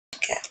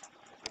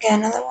get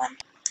another one,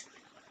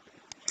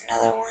 and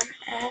another one.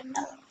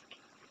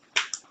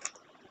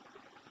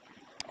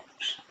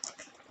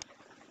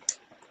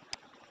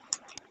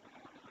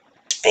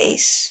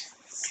 Space.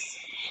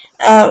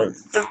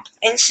 The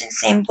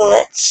instance name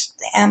bullets,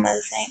 the ammo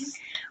thing,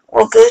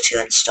 will go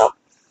to and stop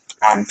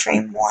on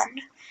frame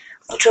 1,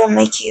 which will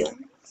make you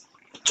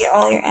get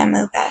all your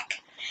ammo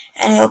back,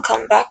 and it'll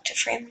come back to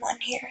frame 1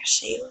 here,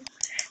 so you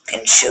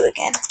can shoot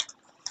again.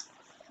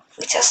 If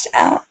we test it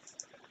out,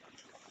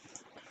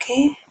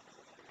 okay,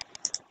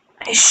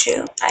 I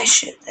shoot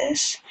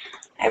this,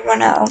 I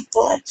run out of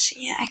bullets,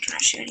 yeah, I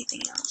cannot shoot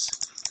anything else.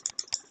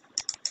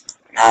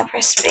 Now I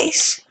press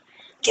space,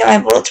 get my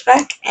bullets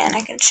back, and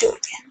I can shoot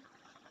again.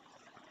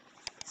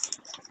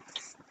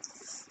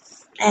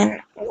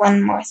 And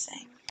one more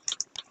thing.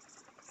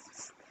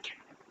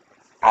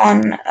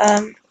 On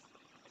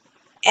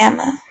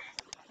ammo,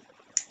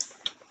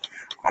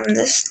 on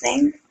this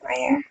thing right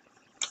here,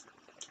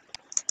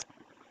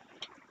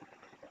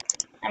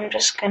 I'm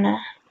just gonna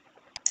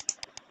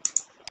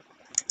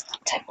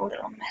type a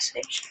little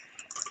message.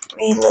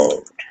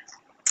 Reload.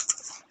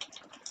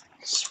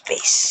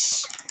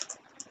 Space.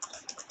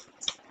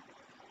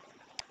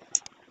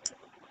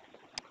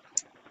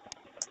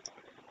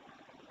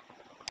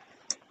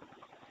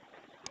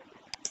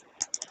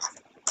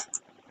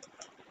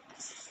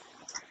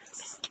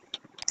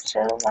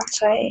 So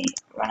once I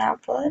run out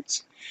of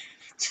bullets,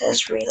 it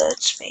says reload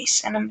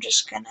space, and I'm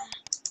just gonna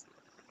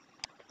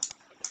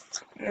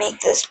make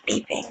this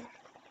beeping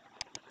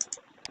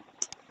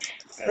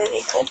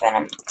movie clip, and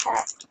I'm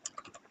gonna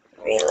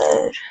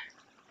reload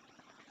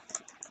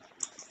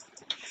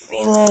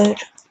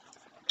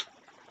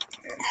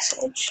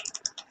message.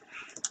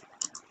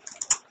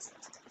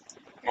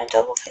 Now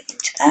double click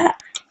into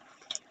that.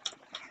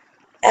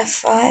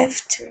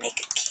 F5 to make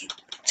it cute,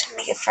 to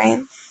make it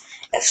frame.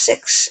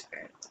 F6.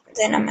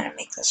 Then I'm gonna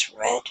make this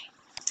red.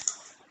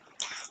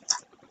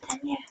 And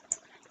yeah,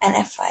 and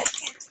F5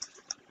 again.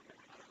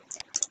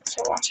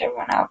 So once I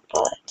run out of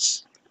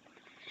bullets,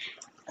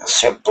 it'll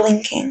start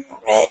blinking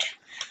red.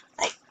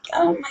 Like,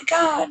 oh my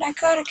god, I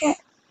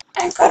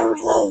gotta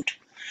reload.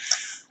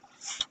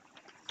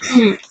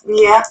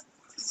 Yeah.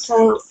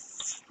 So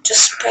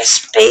just press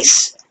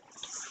space,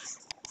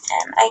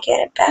 and I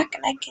get it back,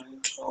 and I can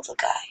kill the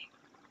guy.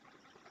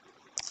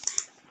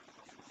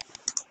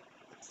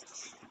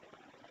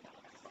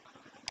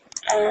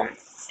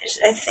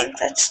 I think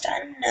that's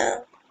done.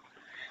 No.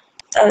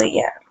 Oh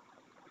yeah.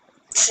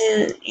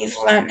 So you've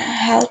learned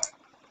how.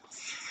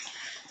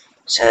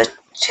 So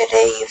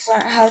today you've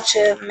learned how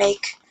to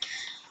make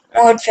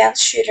more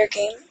advanced shooter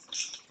game.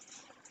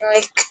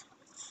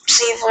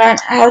 So you've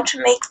learned how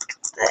to make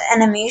the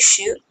enemy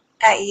shoot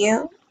at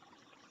you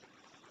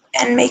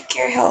and make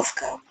your health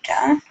go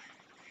down.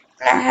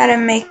 Learn how to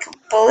make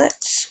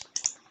bullets.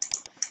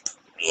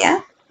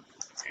 Yeah.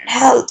 And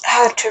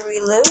how to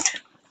reload.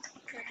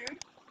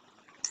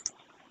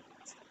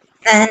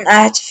 And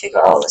I had to figure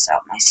all this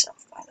out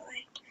myself, by the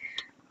way,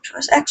 which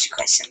was actually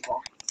quite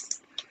simple.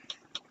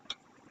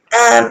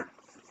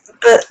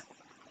 But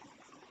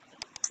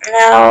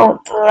now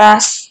the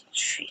last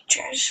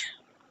features.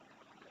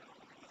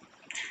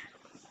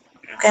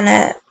 I'm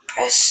gonna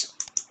press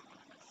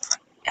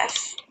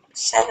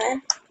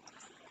F7.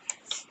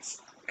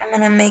 I'm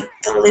gonna make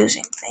the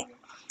losing thing.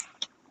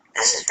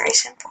 This is very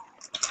simple.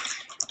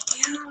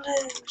 You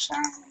lose.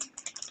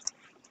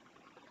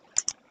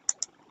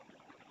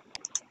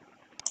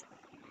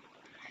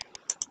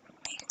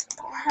 Make it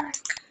black.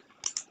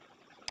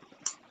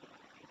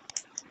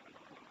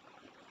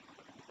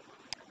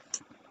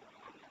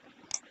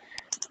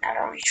 Add a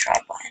retry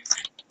button.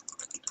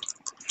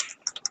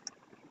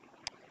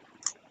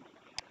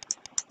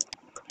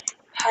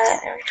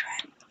 Highlight the retry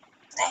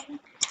thing.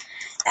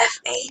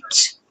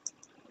 F8.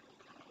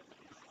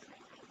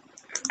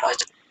 But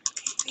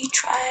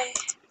retry.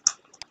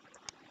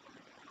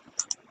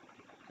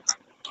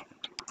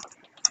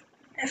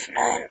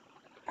 F9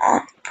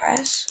 on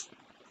press.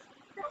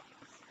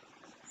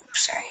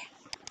 Oops, sorry.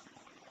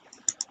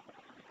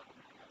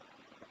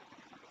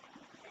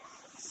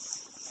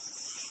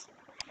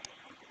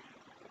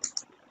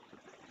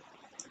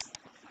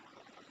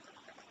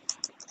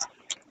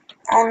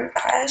 On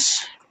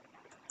press.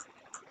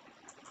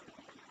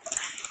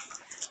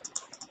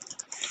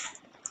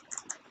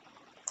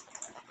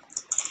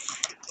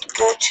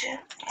 Go to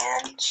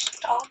and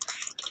stop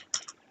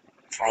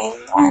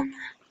frame 1.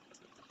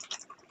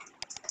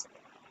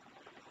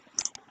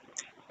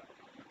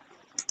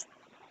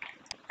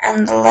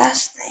 And the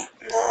last thing,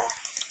 the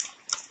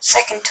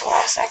second to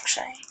last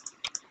actually,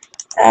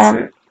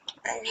 and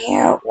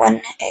here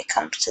when it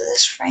comes to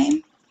this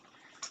frame,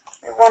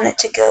 we want it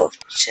to go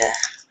to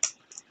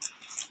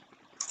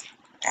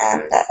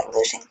that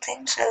losing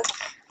thing, so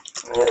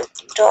root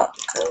dot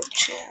go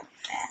to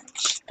and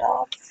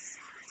stop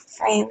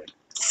frame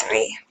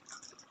 3.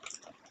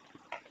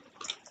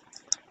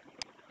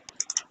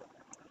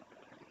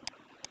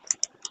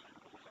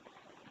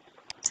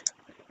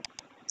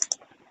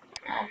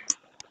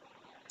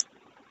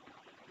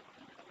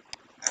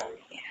 Oh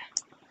yeah.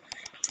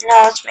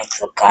 Now let's make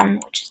the gun,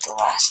 which is the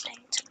last thing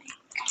to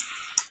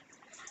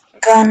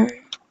make. Gun,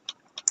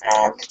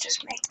 let's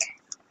just make.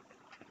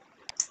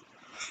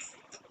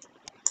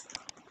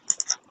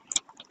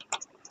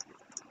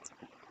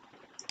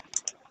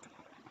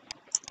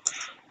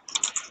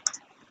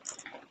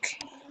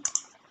 Okay.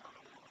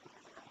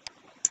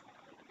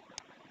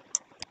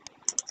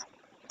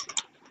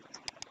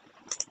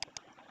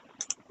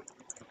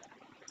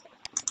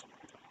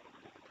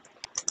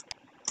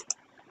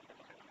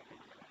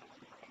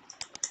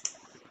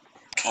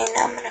 Okay,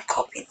 now I'm gonna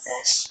copy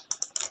this,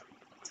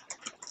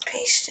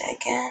 paste it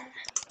again,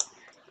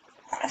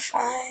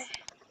 modify.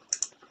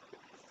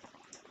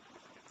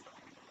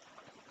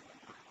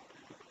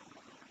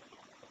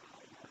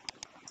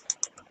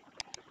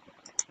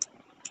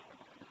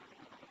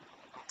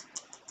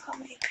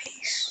 Copy,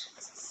 paste.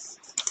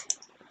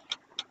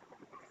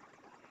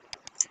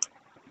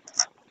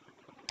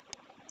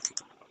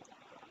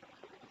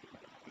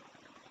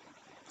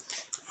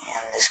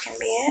 And this can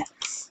be it.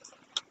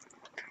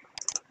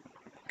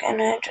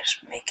 Gonna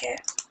just make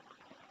it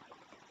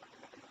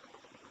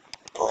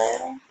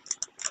blue.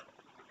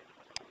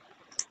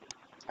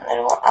 A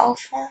little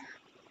alpha.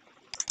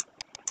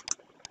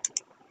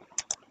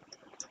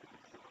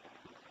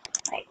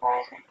 Like, why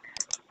is it?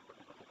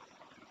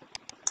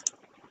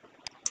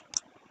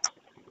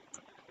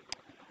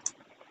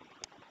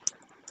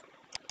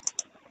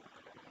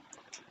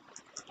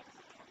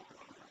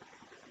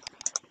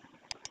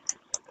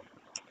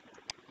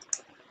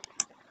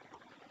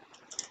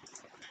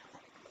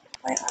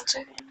 Wait 1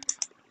 second.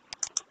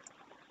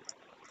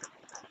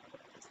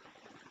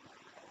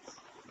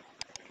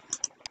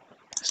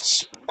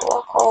 Let's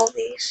block all of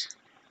these.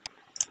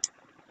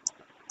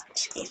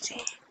 It's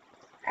easy.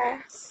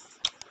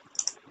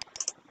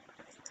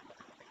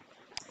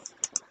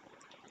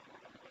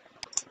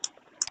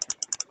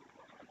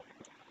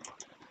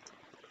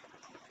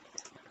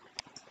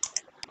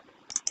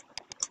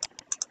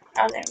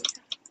 Oh, there we go.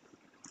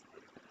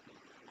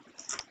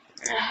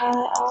 Now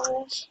highlight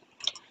all this.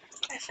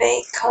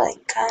 FA, call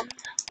it gun.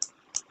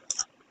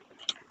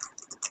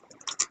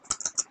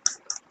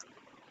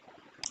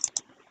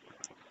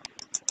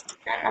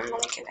 And I'm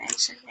gonna give it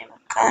instance name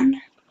of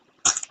gun.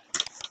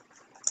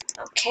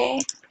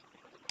 Okay.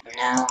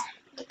 Now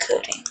the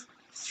coding.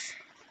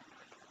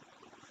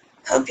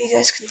 Hope you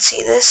guys can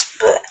see this,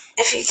 but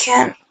if you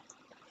can't,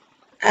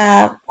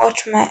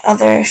 watch my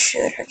other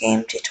shooter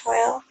game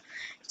tutorial.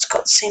 It's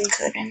got the same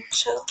coding.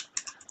 So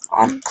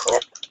on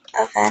clip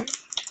event,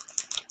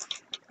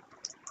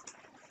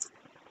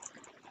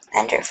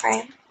 enter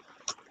frame,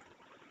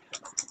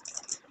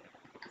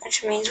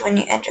 which means when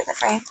you enter the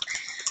frame,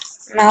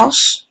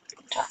 mouse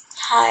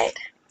hide.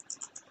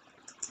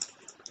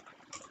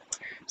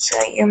 So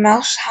your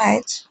mouse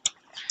hides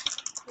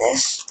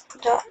this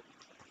dot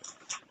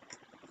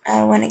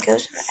when it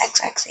goes to the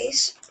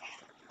x-axis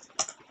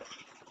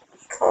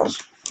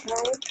equals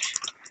mode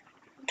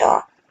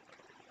dot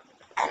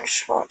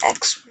underscore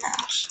x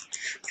mouse,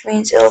 which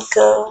means it'll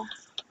go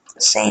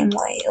the same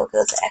way. It'll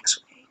go the x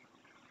way.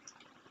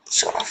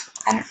 So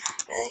I don't know,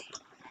 really.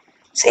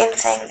 Same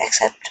thing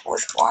except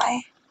with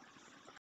y.